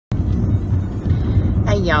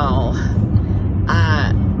y'all,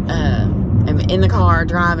 I am in the car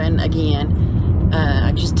driving again.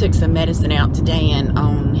 I just took some medicine out to Dan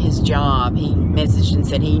on his job. He messaged and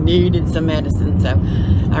said he needed some medicine, so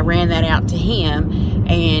I ran that out to him,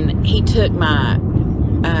 and he took my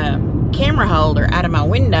camera holder out of my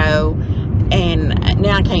window, and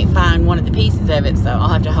now I can't find one of the pieces of it, so I'll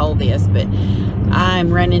have to hold this. But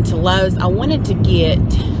I'm running to Lowe's. I wanted to get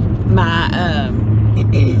my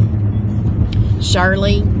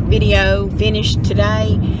Shirley video finished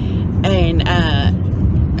today, and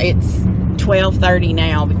it's 12:30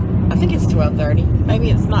 now. I think it's 12:30. Maybe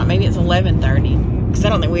it's not. Maybe it's 11:30, because I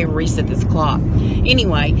don't think we ever reset this clock.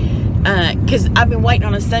 Anyway, because I've been waiting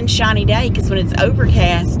on a sunshiny day, because when it's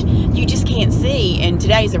overcast you just can't see, and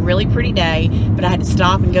today's a really pretty day, but I had to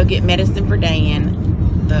stop and go get medicine for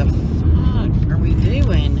Dan. The fuck are we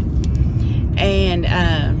doing? And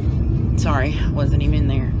sorry, I wasn't even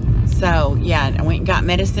there. So yeah, I went and got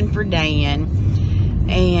medicine for Dan,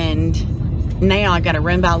 and now I got to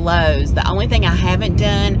run by Lowe's. The only thing I haven't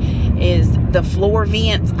done is the floor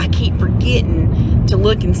vents. I keep forgetting to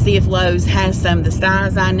look and see if Lowe's has some the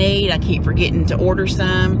size I need. I keep forgetting to order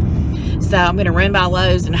some. So I'm going to run by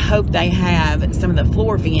Lowe's and hope they have some of the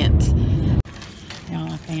floor vents.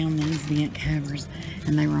 Y'all, I found these vent covers,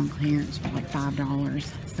 and they were on clearance for like $5.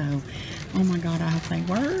 So, oh my God, I hope they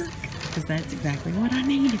work, because that's exactly what I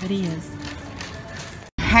need if it is.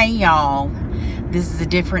 Hey y'all, this is a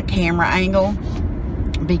different camera angle,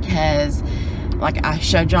 because like I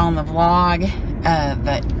showed y'all in the vlog,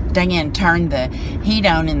 that Dan turned the heat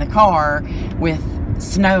on in the car with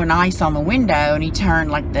snow and ice on the window, and he turned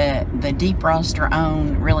like the defroster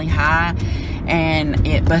on really high, and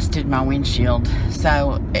it busted my windshield.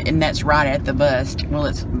 So, and that's right at the bust. Well,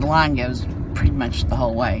 the line goes pretty much the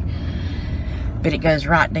whole way, but it goes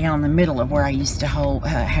right down the middle of where I used to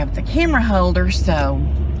have the camera holder. So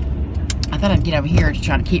I thought I'd get over here to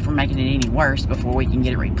try to keep from making it any worse before we can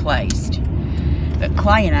get it replaced. But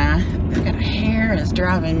Clay and I've got a hair that's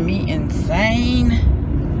driving me insane.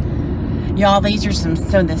 Y'all, these are some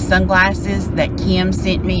of the sunglasses that Kim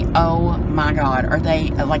sent me. Oh my God, are they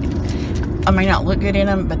like, I may not look good in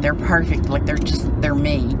them, but they're perfect. Like they're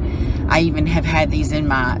me. I even have had these in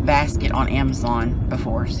my basket on Amazon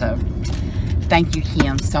before. So thank you,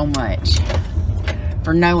 Kim, so much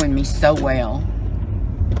for knowing me so well.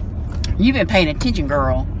 You've been paying attention,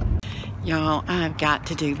 girl. Y'all, I've got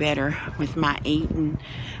to do better with my eating.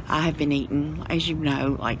 I have been eating, as you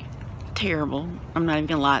know, like terrible. I'm not even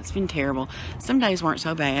gonna lie, it's been terrible. Some days weren't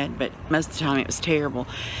so bad, but most of the time it was terrible.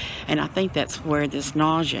 And I think that's where this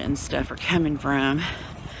nausea and stuff are coming from,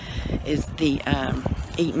 is the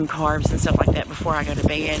eating carbs and stuff like that before I go to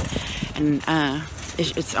bed. And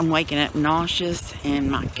I'm waking up nauseous,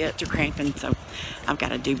 and my guts are cramping, so I've got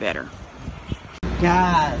to do better.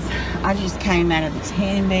 Guys, I just came out of the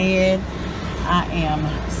tanning bed. I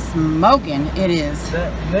am smoking. It is.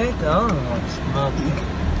 They're the only one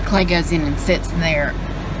smoking. Clay goes in and sits there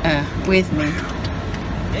with me.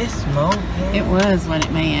 It's smoking. It was, wasn't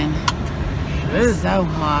it, man? It was so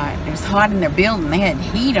hot. It was hot in their building. They had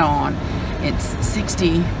heat on. It's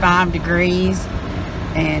 65 degrees,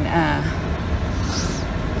 and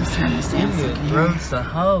let's turn this down. You could roast a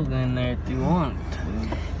hog in there if you want to.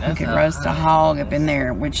 You could roast a hog up in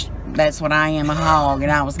there, which that's what I am, a hog,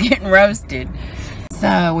 and I was getting roasted.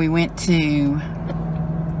 So we went to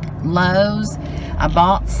Lowe's. I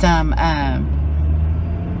bought some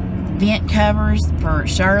vent covers for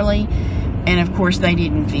Shirley, and of course they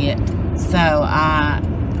didn't fit. So I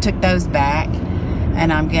took those back,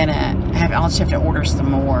 and I'll just have to order some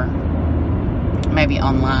more, maybe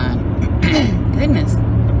online. Goodness.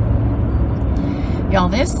 Y'all,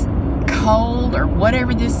 this cold or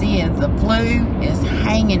whatever this is, the flu is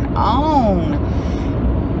hanging on.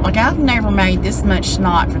 Like, I've never made this much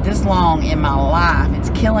snot for this long in my life. It's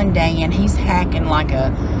killing Dan. He's hacking like a,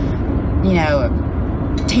 you know, a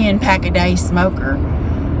 10-pack-a-day smoker.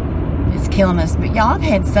 It's killing us. But y'all, I've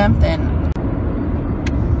had something.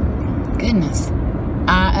 Goodness.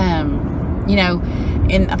 You know,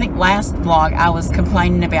 in I think last vlog I was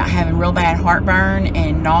complaining about having real bad heartburn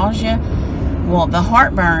and nausea. Well, the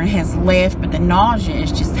heartburn has left, but the nausea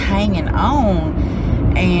is just hanging on.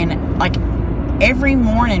 And like every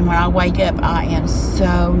morning when I wake up, I am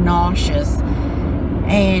so nauseous.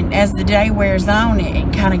 And as the day wears on,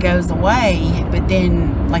 it kind of goes away. But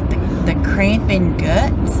then, like the cramping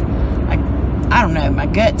guts, like, I don't know, my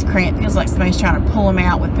guts cramp. Feels like somebody's trying to pull them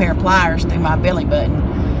out with a pair of pliers through my belly button.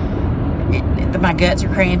 My guts are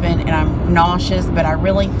cramping, and I'm nauseous. But I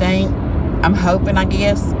really think, I'm hoping, I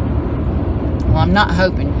guess. Well, I'm not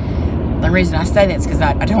hoping. The reason I say that is because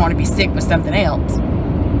I don't want to be sick with something else.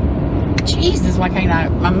 Jesus, why can't I?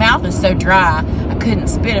 My mouth is so dry, I couldn't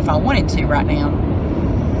spit if I wanted to right now.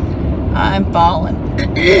 I'm falling.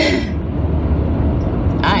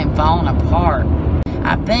 I am falling apart.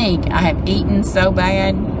 I think I have eaten so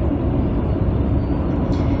bad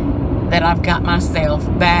that I've got myself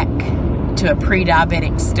back to a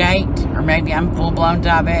pre-diabetic state, or maybe I'm full-blown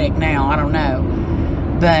diabetic now, I don't know.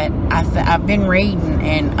 But I've been reading,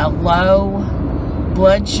 and a low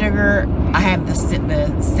blood sugar, I have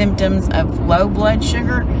the symptoms of low blood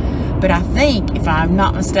sugar, but I think, if I'm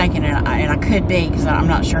not mistaken, and I could be because I'm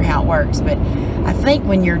not sure how it works, but I think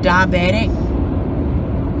when you're diabetic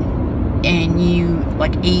and you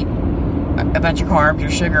like eat a bunch of carbs or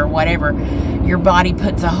sugar or whatever, your body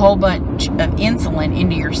puts a whole bunch of insulin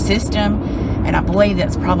into your system, and I believe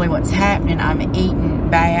that's probably what's happening. I'm eating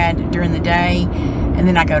bad during the day, and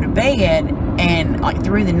then I go to bed, and like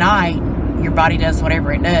through the night, your body does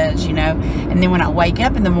whatever it does, you know, and then when I wake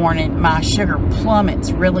up in the morning, my sugar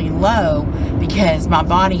plummets really low because my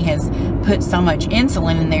body has put so much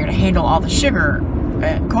insulin in there to handle all the sugar,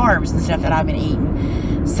 carbs and stuff that I've been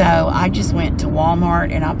eating. So I just went to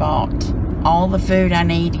Walmart and I bought all the food I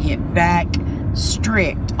need to get back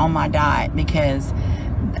strict on my diet, because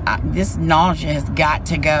this nausea has got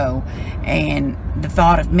to go, and the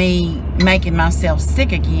thought of me making myself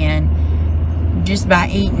sick again just by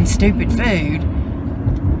eating stupid food,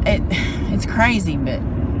 it's crazy, but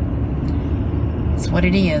it's what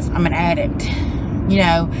it is. I'm an addict. You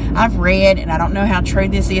know, I've read, and I don't know how true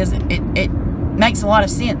this is, it makes a lot of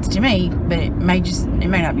sense to me, but it may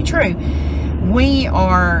not be true. We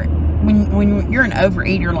are, when you're an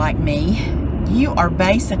overeater like me, you are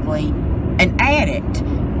basically an addict.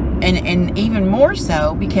 And even more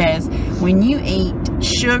so, because when you eat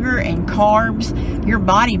sugar and carbs, your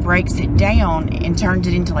body breaks it down and turns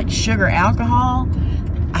it into like sugar alcohol,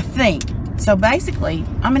 I think. So basically,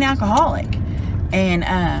 I'm an alcoholic. And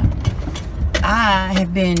I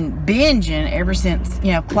have been binging ever since,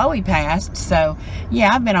 you know, Chloe passed. So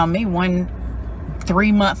yeah, I've been on me one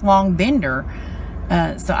 3-month-long bender.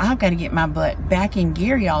 So I've got to get my butt back in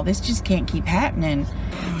gear, y'all. This just can't keep happening.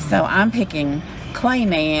 So I'm picking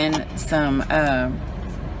Clayman some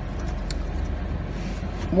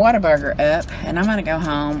Whataburger up, and I'm gonna go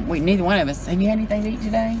home. Neither one of us, have you had anything to eat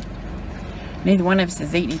today? Neither one of us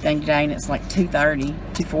has eaten anything today, and it's like 2:30,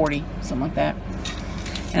 2:40, something like that.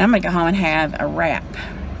 And I'm gonna go home and have a wrap.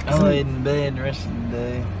 I'll lay in bed the rest of the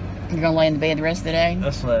day. You're gonna lay in the bed the rest of the day?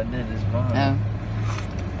 That's what I did this morning. Oh.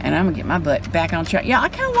 And I'm gonna get my butt back on track. Yeah, I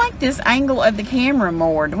kind of like this angle of the camera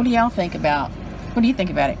more. What do y'all think about? What do you think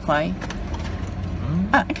about it, Clay?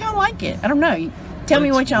 I kind of like it. I don't know. Tell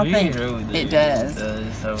me what y'all think. It does.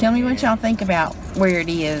 Tell me what y'all think about where it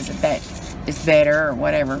is, if that is better or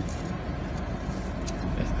whatever.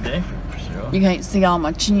 It's different for sure. You can't see all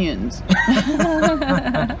my chins.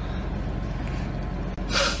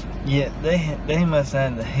 Yeah, they must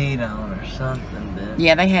have the heat on or something. Then.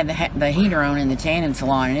 Yeah, they had the heater on in the tanning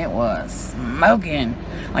salon, and it was smoking.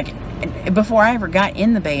 Like, before I ever got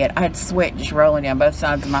in the bed, I had sweat just rolling down both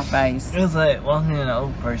sides of my face. It was like walking in an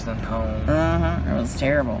old person's home. It was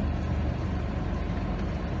terrible.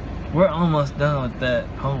 We're almost done with that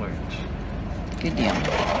porch. Good deal.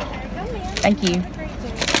 Thank you.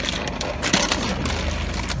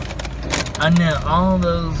 I know all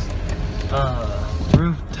those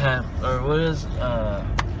rooftop, or what is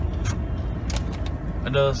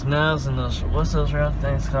those nails and those, what's those round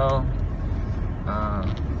things called? I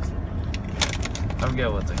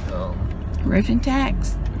forget what they're called. Roofing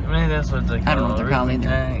tacks? Maybe that's what they're called. I don't know what they're called either.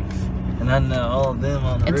 Tacks. And I know all of them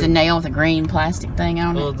on the roof. It's a nail with a green plastic thing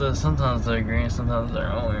on it? Well, sometimes they're green, sometimes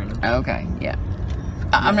they're orange. Okay, yeah.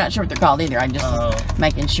 I'm not sure what they're called either. I just was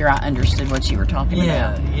making sure I understood what you were talking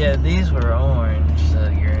about. Yeah, these were orange, so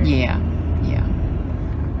green. Yeah.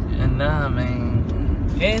 And now, I mean,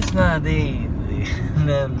 it's not easy.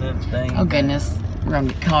 That thing. Oh, goodness. We're going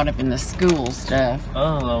to get caught up in the school stuff.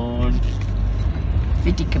 Oh, Lord.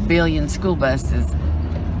 50 kabillion school buses.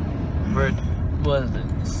 What was it?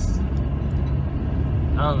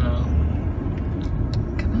 I don't know.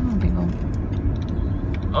 Come on, people.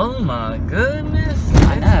 Oh my goodness.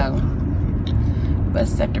 I know.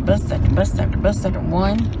 Bus after bus after bus after bus after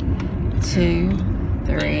 1, 2,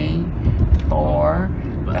 3, 4,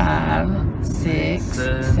 5, 6,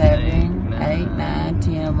 7, 8, 9,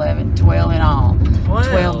 10, 11, 12 in all.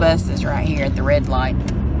 12 buses right here at the red light.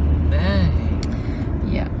 Dang.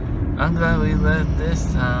 Yeah. I'm glad we left this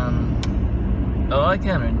time. Oh, I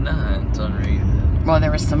counted 9 for some reason. Well,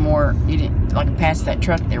 there was some more. You didn't, like, past that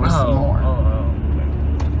truck, there was some more.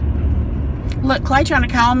 Look, Clay trying to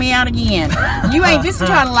call me out again. You ain't just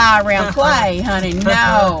trying to lie around Clay, honey.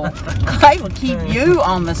 No. Clay will keep you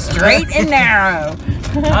on the straight and narrow.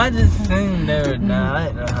 I just assumed there were 9. I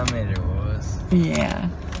didn't know how many there was. Yeah.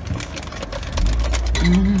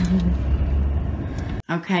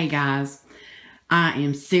 Okay, guys. I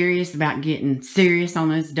am serious about getting serious on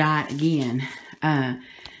this diet again.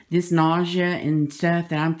 This nausea and stuff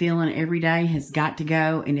that I'm feeling every day has got to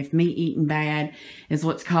go. And if me eating bad is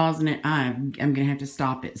what's causing it, I'm going to have to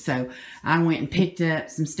stop it. So I went and picked up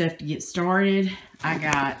some stuff to get started. I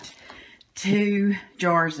got 2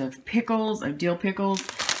 jars of pickles, of dill pickles,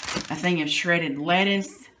 a thing of shredded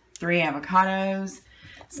lettuce, 3 avocados,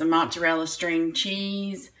 some mozzarella string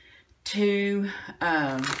cheese, 2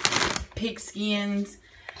 pig skins.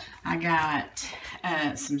 I got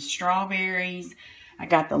some strawberries. I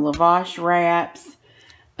got the lavash wraps,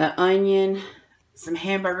 an onion, some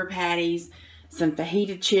hamburger patties, some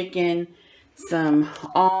fajita chicken, some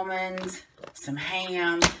almonds, some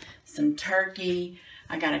ham, some turkey.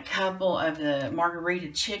 I got a couple of the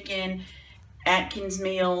margarita chicken, Atkins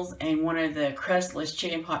meals, and one of the crustless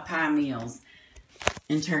chicken pot pie meals.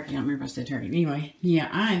 And turkey. I don't remember if I said turkey. Anyway, yeah,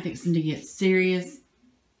 I am fixing to get serious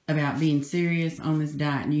about being serious on this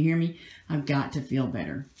diet. And you hear me? I've got to feel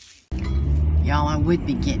better. Y'all, I would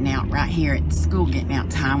be getting out right here at school, getting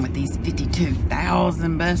out time with these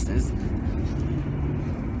 52,000 buses.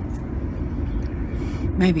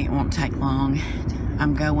 Maybe it won't take long.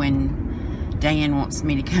 I'm going, Dan wants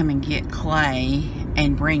me to come and get Clay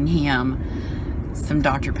and bring him some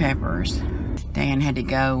Dr. Peppers. Dan had to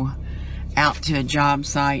go out to a job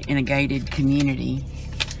site in a gated community,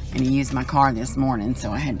 and he used my car this morning,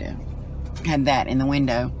 so I had that in the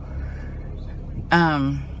window.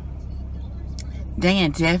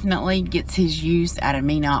 Dan definitely gets his use out of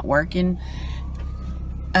me not working,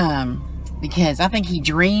 because I think he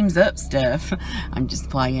dreams up stuff. I'm just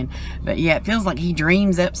playing, but yeah, it feels like he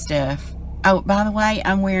dreams up stuff. Oh, by the way,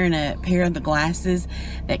 I'm wearing a pair of the glasses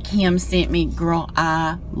that Kim sent me. Girl,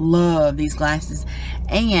 I love these glasses,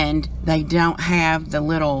 and they don't have the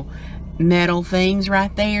little metal things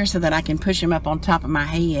right there so that I can push them up on top of my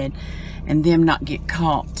head and them not get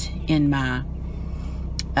caught in my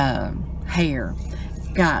hair.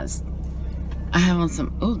 Guys, I have on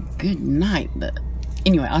some, oh, good night. But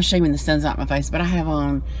anyway, I'll show you when the sun's out my face, but I have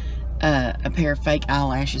on a pair of fake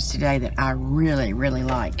eyelashes today that I really, really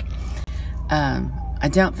like. I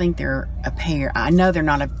don't think they're a pair. I know they're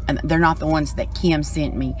not the ones that Kim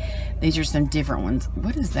sent me. These are some different ones.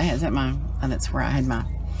 What is that? Is that my, oh, that's where I had my,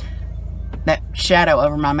 that shadow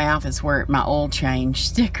over my mouth is where my oil change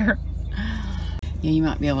sticker. Yeah, you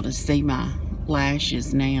might be able to see my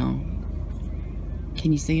lashes now.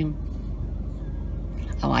 Can you see them?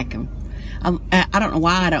 I like them. I don't know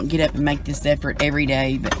why I don't get up and make this effort every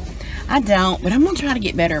day, but I don't. But I'm going to try to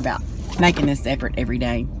get better about making this effort every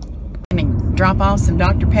day. I'm going to drop off some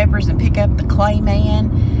Dr. Peppers and pick up the Clay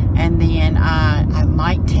Man, and then I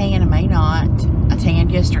might tan, I may not. I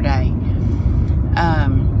tanned yesterday.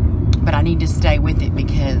 But I need to stay with it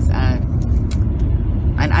because I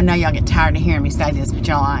know y'all get tired of hearing me say this, but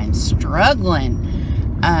y'all, I am struggling.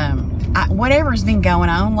 Whatever's been going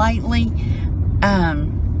on lately,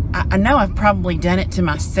 I know I've probably done it to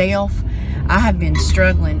myself. I have been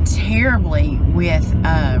struggling terribly with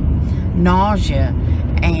nausea,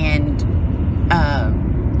 and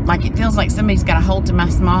like it feels like somebody's got a hold to my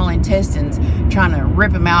small intestines trying to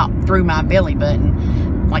rip them out through my belly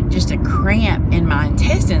button, like just a cramp in my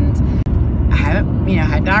intestines. I haven't,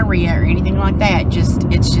 had diarrhea or anything like that.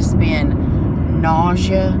 It's just been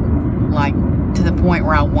nausea, like to the point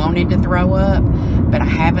where I wanted to throw up, but I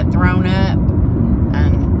haven't thrown up.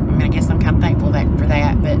 And I guess I'm kind of thankful for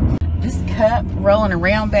that. But this cup rolling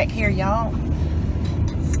around back here, y'all,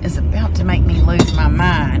 is about to make me lose my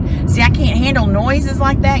mind. See, I can't handle noises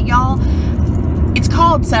like that, y'all. It's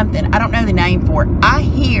called something. I don't know the name for it. I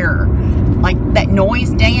hear like that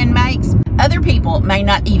noise Dan makes. Other people may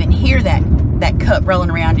not even hear that cup rolling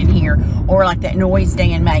around in here, or like that noise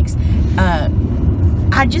Dan makes.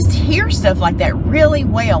 I just hear stuff like that really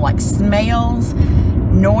well, like smells,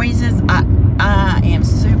 noises. I am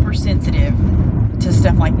super sensitive to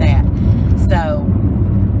stuff like that. So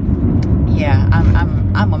yeah,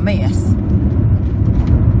 I'm a mess.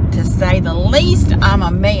 To say the least, I'm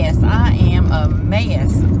a mess. I am a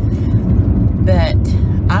mess. But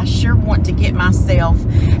I sure want to get myself.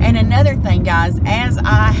 And another thing, guys, as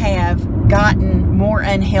I have gotten more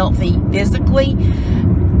unhealthy physically,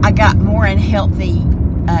 I got more unhealthy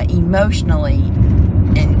emotionally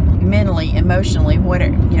and mentally, emotionally,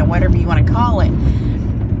 whatever you want to call it.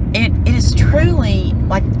 it is truly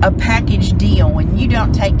like a package deal when you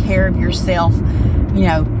don't take care of yourself, you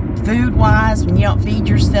know, food-wise, when you don't feed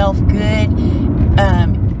yourself good.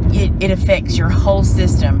 It affects your whole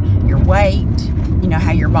system, your weight, you know,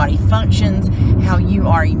 how your body functions, how you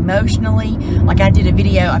are emotionally. Like I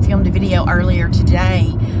filmed a video earlier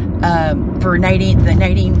today for the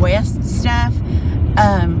Nadine West stuff,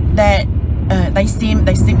 that they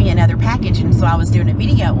sent me another package, and so I was doing a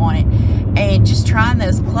video on it, and just trying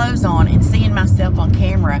those clothes on and seeing myself on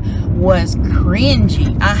camera was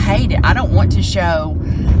cringy. I hate it. I don't want to show,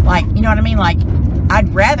 like, you know what I mean? Like,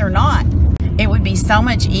 I'd rather not. It would be so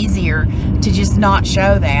much easier to just not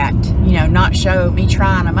show that, you know, not show me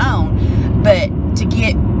trying them on. But to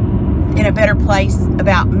get in a better place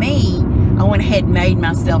about me, I went ahead and made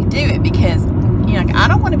myself do it, because, you know, I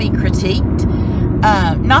don't want to be critiqued.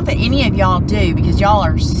 Not that any of y'all do, because y'all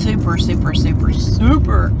are super, super, super,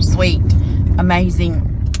 super sweet, amazing,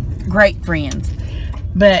 great friends.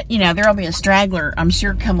 But, you know, there'll be a straggler, I'm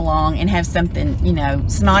sure, come along and have something, you know,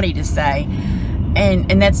 snotty to say.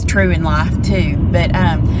 And that's true in life too. But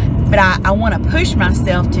I want to push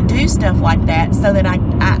myself to do stuff like that so that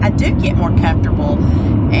I do get more comfortable.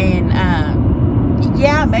 And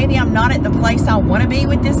yeah, maybe I'm not at the place I want to be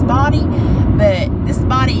with this body, but this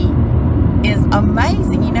body is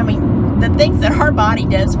amazing. You know, I mean, the things that our body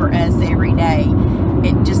does for us every day,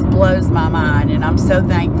 it just blows my mind. And I'm so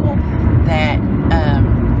thankful that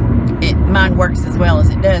mine works as well as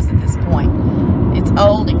it does at this point. It's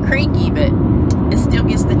old and creaky, but it still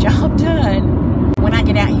gets the job done. When I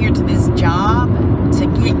get out here to this job to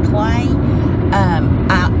get clay,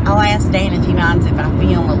 I'll ask Dan if he minds if I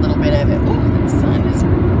film a little bit of it. Oh, the sun is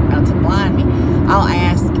about to blind me. I'll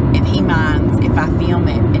ask if he minds if I film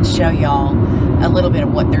it and show y'all a little bit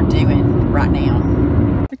of what they're doing right now.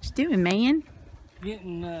 What you doing, man?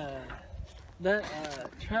 Getting that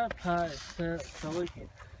tripod set up so we can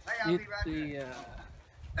get the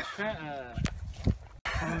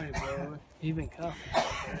sorry, bro. You've been coughing all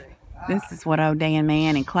day. This is what old Dan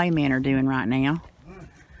Man and Clayman are doing right now.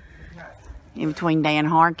 In between Dan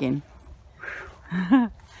Harkin.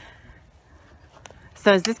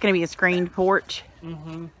 So is this going to be a screened porch?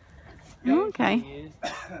 Mm-hmm. Okay.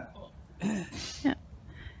 Yeah.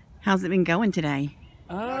 How's it been going today?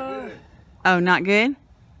 Oh, not good?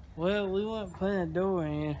 Well, we went putting a door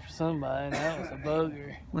in for somebody, and that was a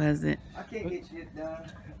bugger. Was it? I can't get shit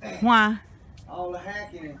done. Why? All the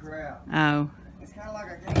hacking and crap. Oh. It's kind of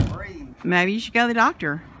like I can't breathe. Maybe you should go to the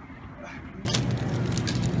doctor.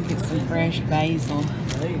 Get some fresh basil.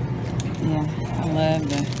 Yeah, I love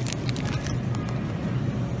the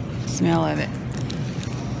smell of it.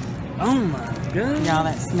 Oh my god. Y'all,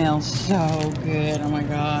 that smells so good. Oh my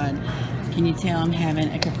god. Can you tell I'm having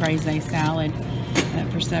a caprese salad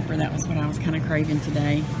for supper? That was what I was kind of craving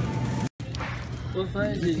today. What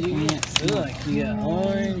flavor did you get? Feel like you got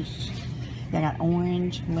orange. I got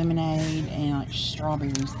orange, lemonade, and like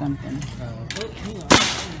strawberry something.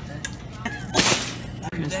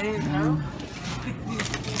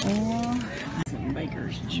 Some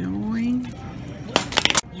Baker's Joy.